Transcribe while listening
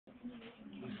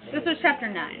This was chapter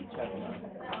 9.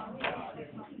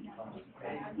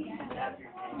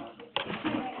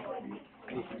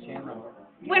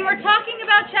 When we're talking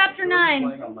about chapter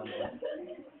 9,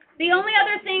 the only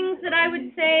other things that I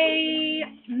would say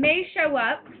may show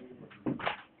up,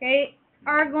 okay,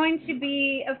 are going to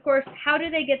be, of course, how do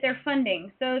they get their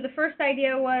funding? So the first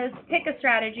idea was pick a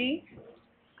strategy,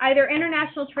 either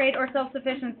international trade or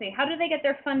self-sufficiency. How do they get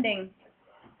their funding?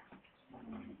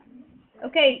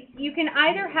 Okay, you can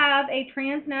either have a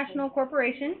transnational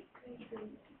corporation.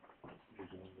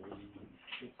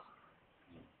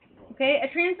 Okay, a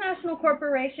transnational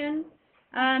corporation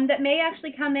that may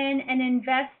actually come in and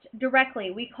invest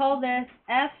directly. We call this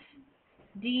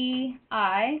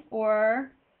FDI,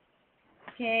 or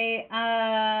okay,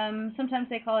 sometimes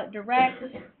they call it direct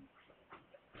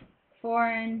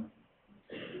foreign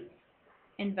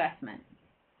investment.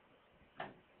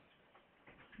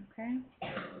 Okay.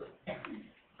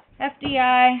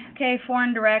 FDI, okay,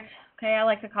 foreign direct. Okay, I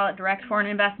like to call it direct foreign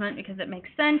investment because it makes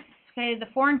sense. Okay, the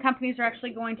foreign companies are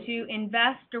actually going to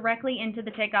invest directly into the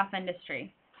takeoff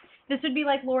industry. This would be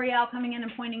like L'Oreal coming in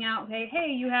and pointing out, okay, hey,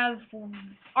 you have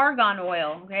argan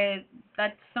oil. Okay,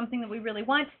 that's something that we really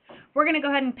want. We're going to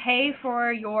go ahead and pay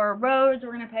for your roads.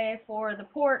 We're going to pay for the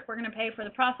port. We're going to pay for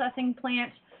the processing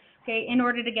plant, okay, in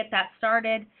order to get that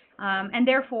started. And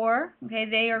therefore, okay,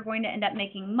 they are going to end up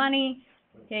making money.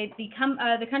 Okay,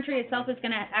 the country itself is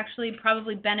going to actually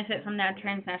probably benefit from that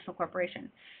transnational corporation.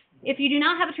 If you do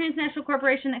not have a transnational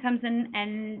corporation that comes in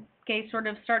and, okay, sort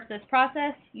of starts this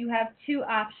process, you have two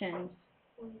options: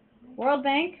 World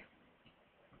Bank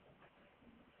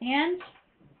and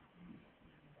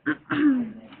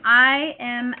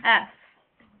IMF.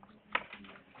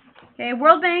 Okay,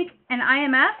 World Bank and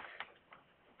IMF.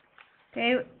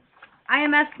 Okay,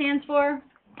 IMF stands for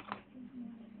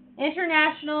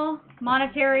International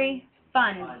Monetary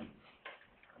Fund.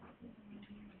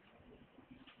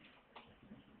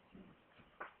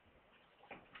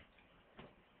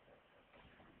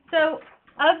 So,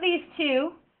 of these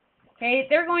two, okay,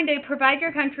 they're going to provide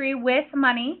your country with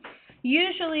money.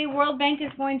 Usually, World Bank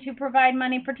is going to provide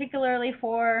money particularly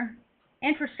for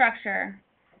infrastructure,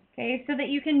 okay, so that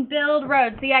you can build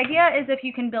roads. The idea is if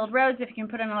you can build roads, if you can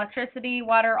put in electricity,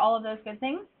 water, all of those good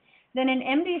things, then an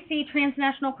MDC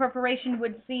transnational corporation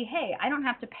would see, hey, I don't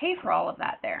have to pay for all of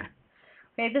that there.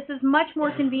 Okay, this is much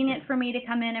more convenient for me to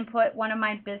come in and put one of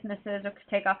my businesses or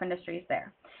takeoff industries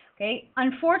there. Okay,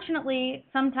 unfortunately,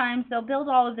 sometimes they'll build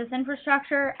all of this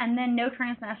infrastructure and then no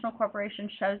transnational corporation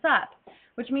shows up,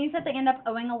 which means that they end up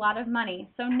owing a lot of money.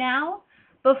 So now,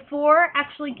 before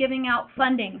actually giving out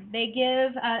funding, they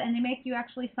give and they make you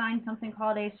actually sign something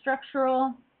called a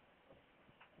structural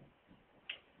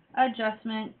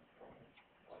adjustment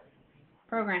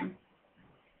program.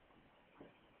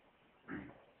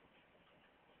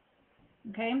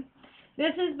 Okay,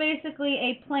 this is basically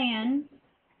a plan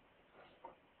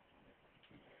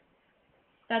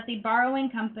that the borrowing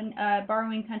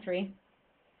country,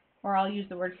 or I'll use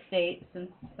the word state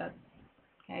since that's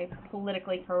okay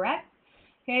politically correct.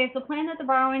 Okay, it's a plan that the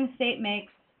borrowing state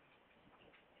makes,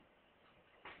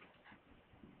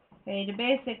 okay, to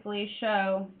basically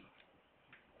show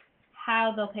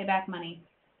how they'll pay back money.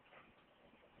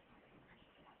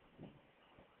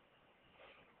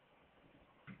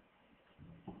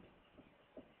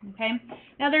 Okay,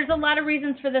 now there's a lot of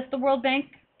reasons for this. The World Bank,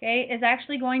 okay, is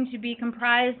actually going to be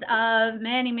comprised of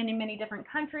many, many, many different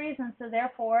countries, and so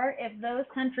therefore, if those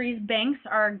countries' banks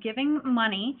are giving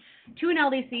money to an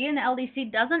LDC and the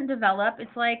LDC doesn't develop,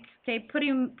 it's like, okay,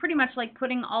 pretty much like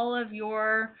putting all of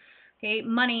your, okay,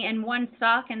 money in one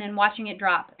stock and then watching it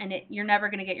drop, and you're never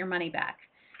going to get your money back.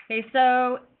 Okay,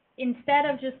 so instead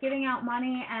of just giving out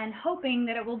money and hoping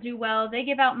that it will do well, they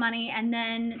give out money, and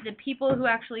then the people who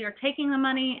actually are taking the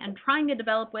money and trying to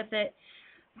develop with it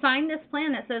sign this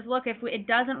plan that says, look, if it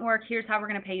doesn't work, here's how we're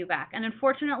going to pay you back. And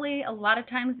unfortunately, a lot of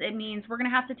times it means we're going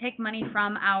to have to take money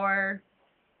from our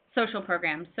social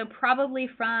programs. So probably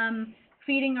from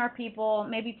feeding our people,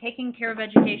 maybe taking care of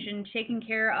education, taking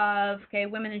care of, okay,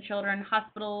 women and children,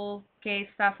 hospitals, okay,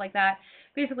 stuff like that.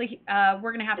 Basically,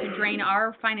 we're going to have to drain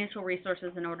our financial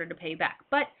resources in order to pay you back.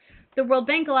 But the World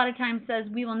Bank a lot of times says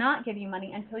we will not give you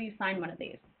money until you sign one of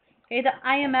these. Okay, the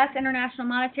IMF, International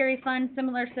Monetary Fund,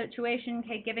 similar situation,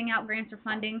 okay, giving out grants or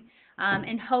funding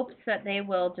in hopes that they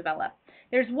will develop.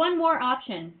 There's one more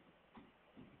option: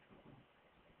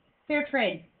 fair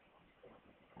trade.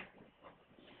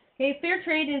 Okay, fair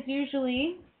trade is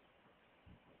usually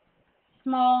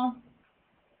small.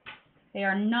 They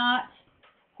are not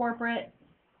corporate,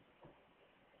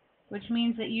 which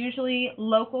means that usually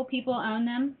local people own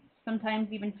them, sometimes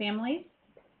even families.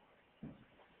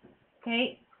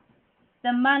 Okay,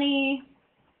 the money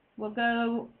will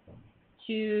go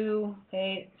to,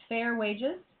 okay, fair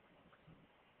wages.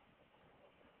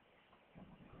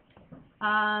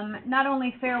 Not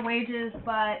only fair wages,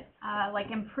 but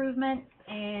like improvements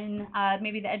in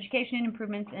maybe the education,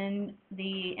 improvements in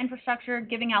the infrastructure,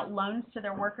 giving out loans to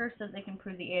their workers so that they can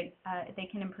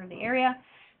improve the area.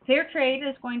 Fair trade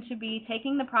is going to be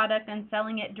taking the product and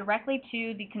selling it directly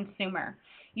to the consumer.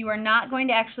 You are not going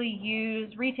to actually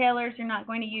use retailers. You're not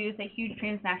going to use a huge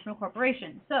transnational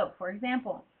corporation. So, for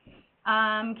example,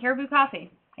 Caribou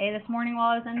Coffee. Okay, this morning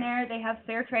while I was in there, they have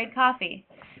fair trade coffee,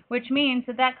 which means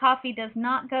that that coffee does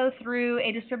not go through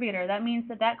a distributor. That means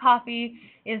that that coffee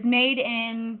is made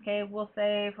in, okay, we'll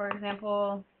say, for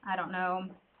example, I don't know,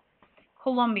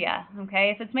 Colombia.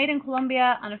 Okay, if it's made in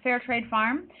Colombia on a fair trade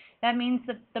farm, that means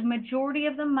that the majority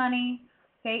of the money,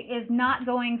 okay, is not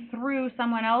going through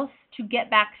someone else to get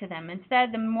back to them.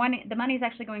 Instead, the money is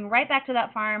actually going right back to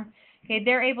that farm. Okay,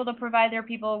 they're able to provide their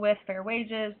people with fair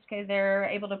wages. Okay, they're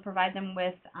able to provide them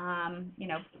with, you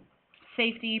know,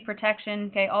 safety, protection.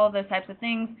 Okay, all of those types of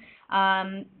things.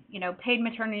 You know, paid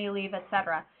maternity leave,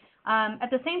 etc.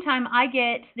 At the same time, I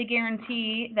get the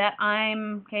guarantee that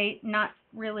I'm, okay, not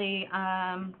really,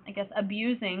 I guess,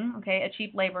 abusing, okay, a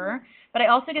cheap laborer, but I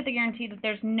also get the guarantee that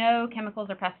there's no chemicals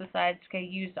or pesticides, okay,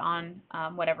 used on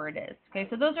whatever it is. Okay,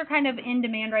 so those are kind of in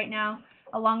demand right now,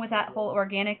 along with that whole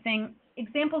organic thing.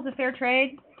 Examples of fair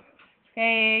trade,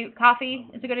 okay, coffee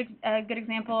is a good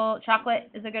example. Chocolate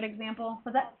is a good example.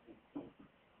 Was that?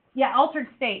 Yeah, Altered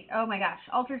State. Oh my gosh,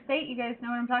 Altered State. You guys know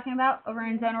what I'm talking about over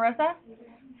in Zona Rosa.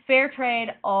 Fair trade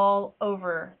all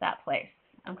over that place.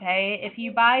 Okay, if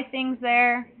you buy things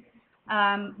there,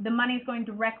 the money is going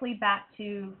directly back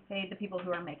to, say, the people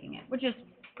who are making it, which is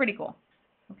pretty cool.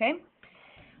 Okay.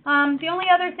 The only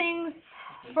other things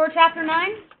for Chapter 9,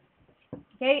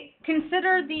 okay,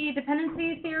 consider the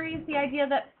dependency theories, the idea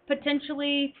that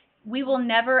potentially we will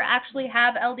never actually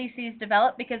have LDCs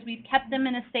develop because we've kept them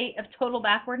in a state of total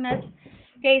backwardness.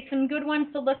 Okay, some good ones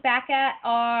to look back at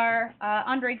are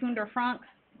Andre Gunder Frank,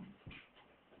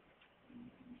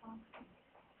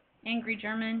 Angry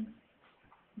German.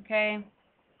 Okay,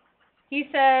 he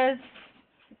says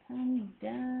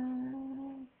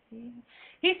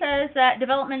that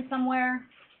development somewhere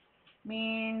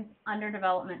means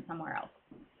underdevelopment somewhere else.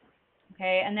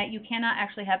 Okay, and that you cannot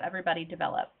actually have everybody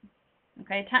develop.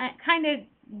 Okay, kind of,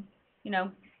 you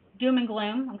know, doom and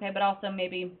gloom. Okay, but also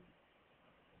maybe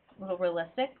a little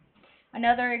realistic.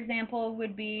 Another example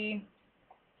would be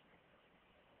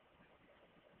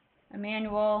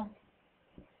Emmanuel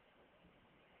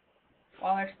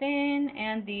Wallerstein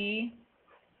and the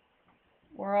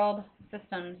world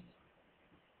systems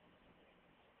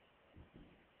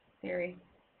theory.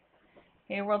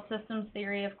 Okay, world systems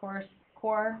theory, of course,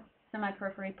 core,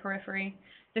 semi-periphery, periphery.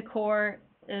 The core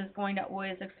is going to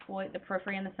always exploit the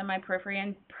periphery and the semi-periphery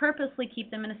and purposely keep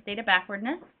them in a state of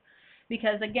backwardness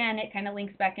because, again, it kind of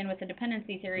links back in with the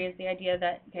dependency theory, is the idea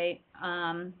that, okay,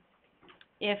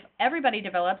 if everybody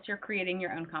develops, you're creating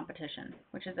your own competition,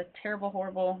 which is a terrible,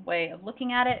 horrible way of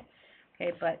looking at it,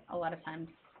 okay, but a lot of times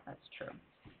that's true.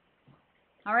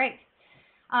 All right.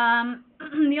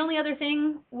 The only other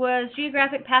thing was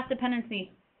geographic path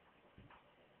dependency,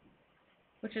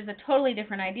 which is a totally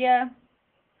different idea.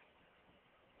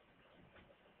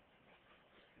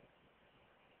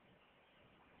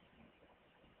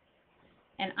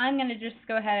 And I'm going to just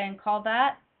go ahead and call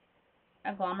that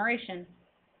agglomeration,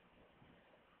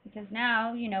 because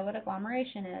now you know what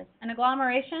agglomeration is. An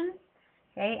agglomeration,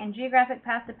 okay, and geographic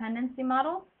path dependency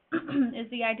model is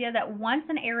the idea that once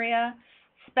an area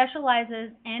specializes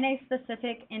in a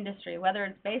specific industry, whether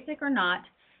it's basic or not,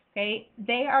 okay,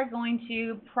 they are going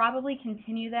to probably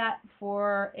continue that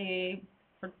for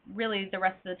really the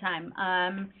rest of the time.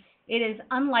 It is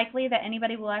unlikely that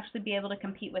anybody will actually be able to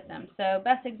compete with them. So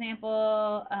best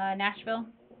example, Nashville,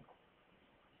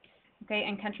 okay,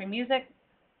 and country music.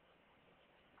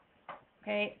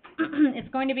 Okay, it's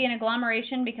going to be an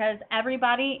agglomeration because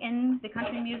everybody in the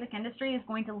country music industry is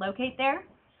going to locate there.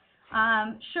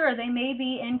 Sure, they may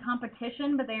be in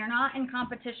competition, but they are not in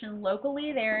competition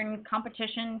locally. They're in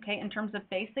competition, okay, in terms of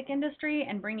basic industry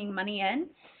and bringing money in.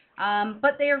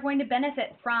 But they are going to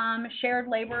benefit from shared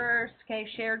laborers, okay,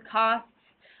 shared costs,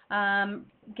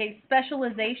 okay,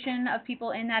 specialization of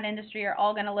people in that industry are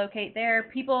all going to locate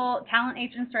there. Talent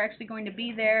agents are actually going to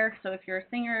be there. So if you're a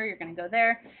singer, you're going to go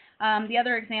there. The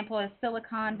other example is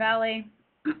Silicon Valley.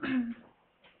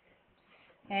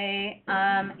 Okay,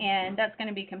 and that's going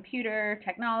to be computer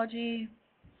technology.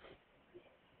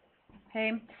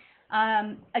 Okay,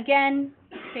 Again,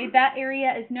 okay, that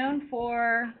area is known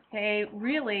for, okay,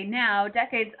 really now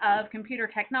decades of computer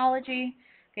technology.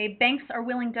 Okay, banks are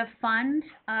willing to fund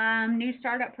new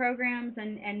startup programs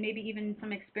and maybe even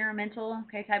some experimental,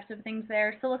 okay, types of things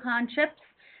there. Silicon chips,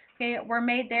 okay, were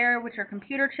made there, which are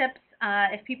computer chips.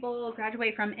 If people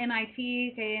graduate from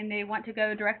MIT, okay, and they want to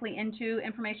go directly into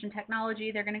information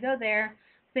technology, they're going to go there.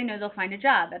 They know they'll find a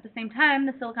job. At the same time,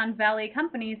 the Silicon Valley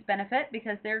companies benefit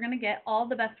because they're going to get all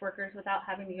the best workers without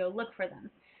having to go look for them.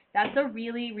 That's a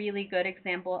really, really good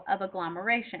example of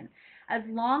agglomeration. As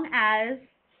long as,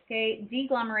 okay,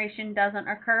 deglomeration doesn't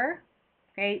occur,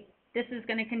 okay, this is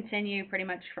going to continue pretty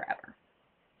much forever.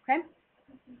 Okay?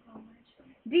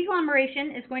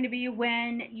 Deglomeration is going to be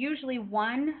when usually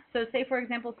one, so say for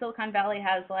example Silicon Valley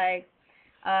has like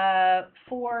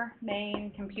 4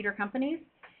 main computer companies.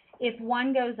 If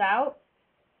one goes out,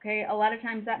 okay, a lot of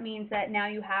times that means that now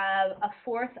you have a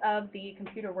fourth of the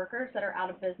computer workers that are out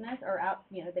of business or out,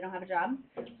 you know, they don't have a job.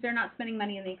 So they're not spending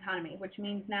money in the economy, which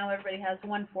means now everybody has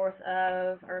 1/4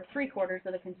 of, or 3/4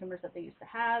 of the consumers that they used to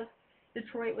have.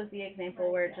 Detroit was the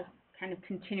example where it just kind of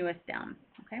continuous down,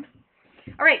 okay?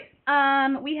 All right,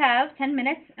 we have 10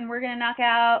 minutes and we're going to knock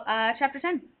out chapter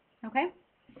 10, okay?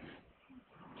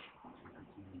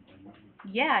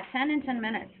 Yeah, 10 in 10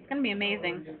 minutes. It's going to be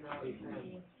amazing.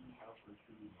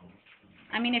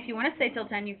 I mean, if you want to stay till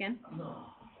 10, you can.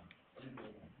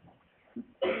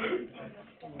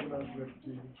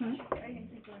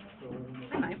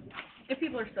 I might, if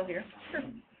people are still here. Sure.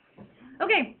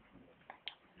 Okay.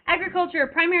 Agriculture,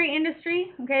 primary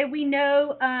industry. Okay, we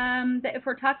know that if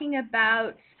we're talking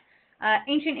about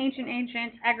ancient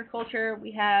agriculture,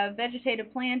 we have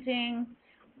vegetative planting,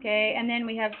 okay, and then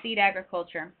we have seed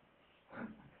agriculture.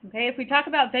 Okay, if we talk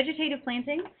about vegetative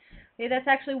planting, okay, that's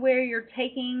actually where you're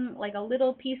taking like a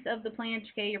little piece of the plant,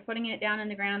 okay, you're putting it down in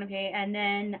the ground, okay, and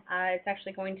then it's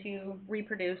actually going to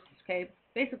reproduce, okay,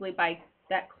 basically by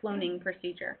that cloning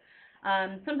procedure.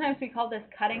 Sometimes we call this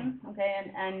cutting,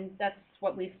 okay, and that's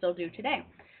what we still do today.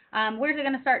 Where's it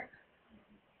going to start?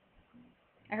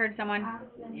 I heard someone.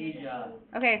 Asia.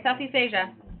 Okay, Southeast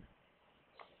Asia.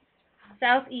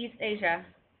 Southeast Asia.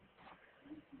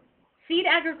 Seed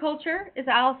agriculture is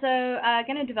also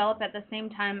going to develop at the same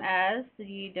time as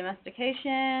the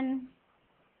domestication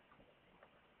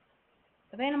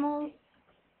of animals.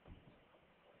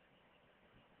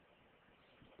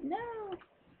 No.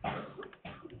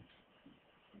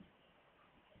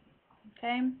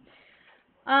 Okay.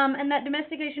 And that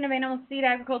domestication of animals, seed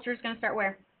agriculture is going to start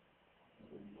where?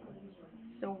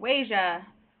 So Asia,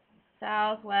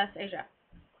 Southwest Asia.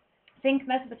 Think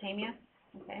Mesopotamia.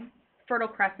 Okay. Fertile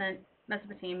Crescent,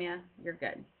 Mesopotamia. You're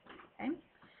good. Okay.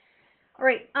 All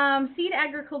right. Seed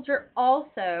agriculture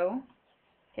also,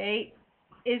 okay,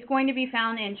 is going to be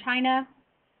found in China.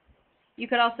 You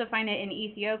could also find it in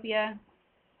Ethiopia.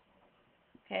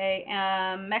 Okay,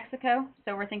 Mexico.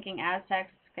 So we're thinking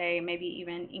Aztecs. Okay, maybe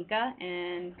even Inca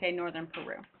and okay, northern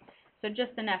Peru. So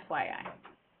just an FYI.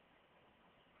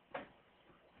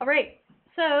 All right.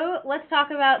 So let's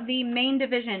talk about the main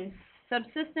divisions: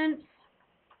 subsistence,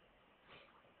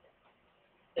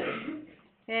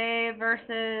 okay,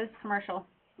 versus commercial.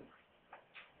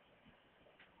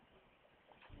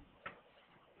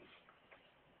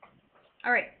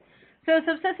 All right. So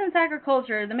subsistence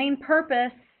agriculture, the main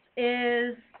purpose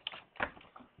is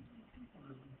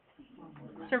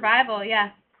survival, yeah.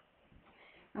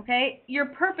 Okay, your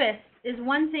purpose is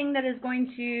one thing that is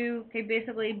going to, okay,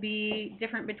 basically be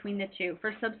different between the two.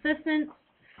 For subsistence,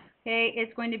 okay,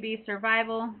 it's going to be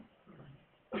survival.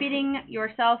 Feeding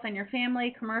yourself and your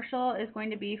family. Commercial is going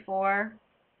to be for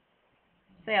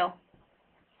sale.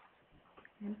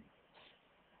 Okay.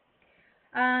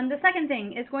 The second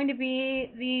thing is going to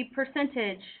be the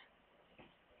percentage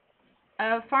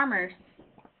of farmers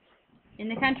in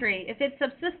the country. If it's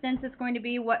subsistence, it's going to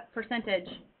be what percentage?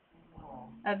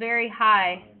 A very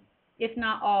high, if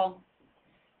not all.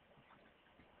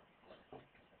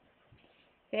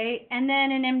 Okay, and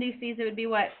then in MDCs it would be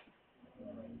what?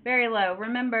 Very low.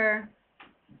 Remember,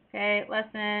 okay, less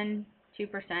than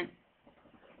 2%.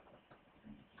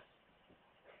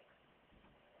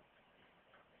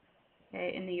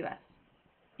 Okay, in the US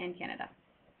and Canada.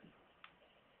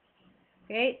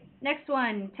 Okay, next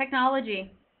one,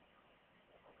 technology.